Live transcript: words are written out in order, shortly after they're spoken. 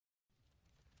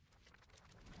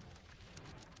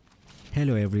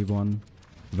Hello everyone,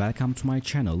 welcome to my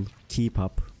channel, keep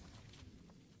up.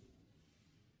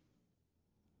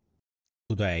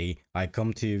 Today I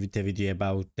come to you with a video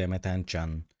about Demet and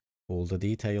Can. All the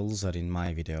details are in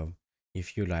my video.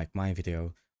 If you like my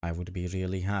video, I would be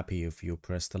really happy if you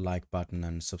press the like button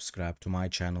and subscribe to my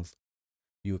channel.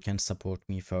 You can support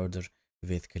me further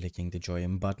with clicking the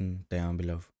join button down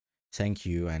below. Thank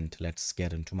you and let's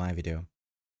get into my video.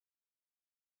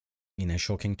 In a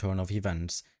shocking turn of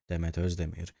events, Demet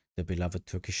Ozdemir, the beloved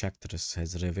Turkish actress,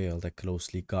 has revealed a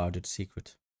closely guarded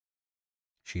secret.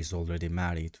 She is already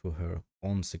married to her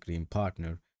on-screen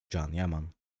partner, Can Yaman.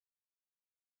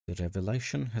 The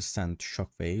revelation has sent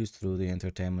shockwaves through the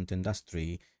entertainment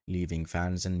industry, leaving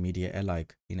fans and media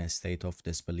alike in a state of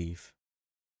disbelief.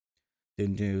 The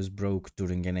news broke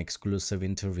during an exclusive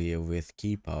interview with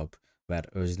Keep Up, where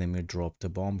Ozdemir dropped a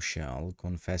bombshell,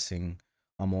 confessing,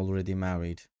 "I'm already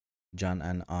married. Can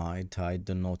and I tied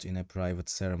the knot in a private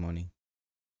ceremony."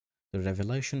 The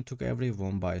revelation took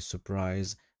everyone by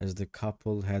surprise, as the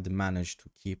couple had managed to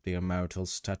keep their marital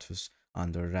status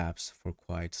under wraps for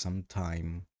quite some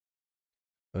time.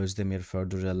 Ozdemir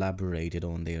further elaborated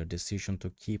on their decision to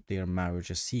keep their marriage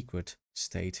a secret,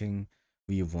 stating,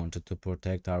 "We wanted to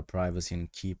protect our privacy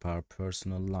and keep our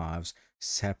personal lives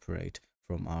separate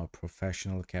from our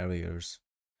professional careers.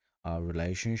 Our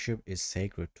relationship is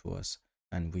sacred to us,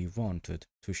 and we wanted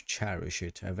to cherish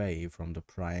it away from the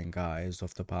prying eyes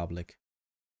of the public."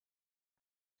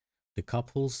 The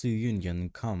couple's union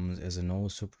comes as no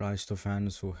surprise to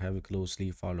fans who have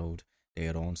closely followed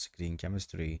their on-screen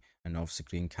chemistry and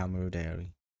off-screen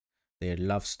camaraderie. Their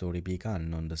love story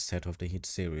began on the set of the hit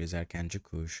series Erkenci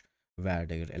Kuş, where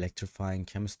their electrifying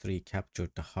chemistry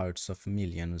captured the hearts of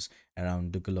millions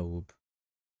around the globe.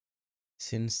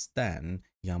 Since then,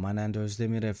 Yaman and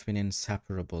Ozdemir have been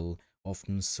inseparable,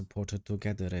 often spotted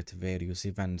together at various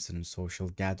events and social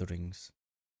gatherings.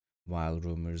 While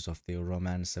rumors of their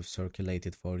romance have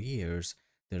circulated for years,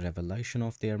 the revelation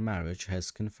of their marriage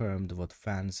has confirmed what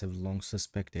fans have long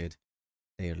suspected: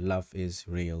 their love is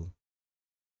real.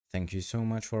 Thank you so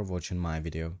much for watching my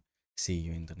video. See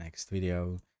you in the next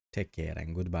video. Take care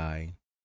and goodbye.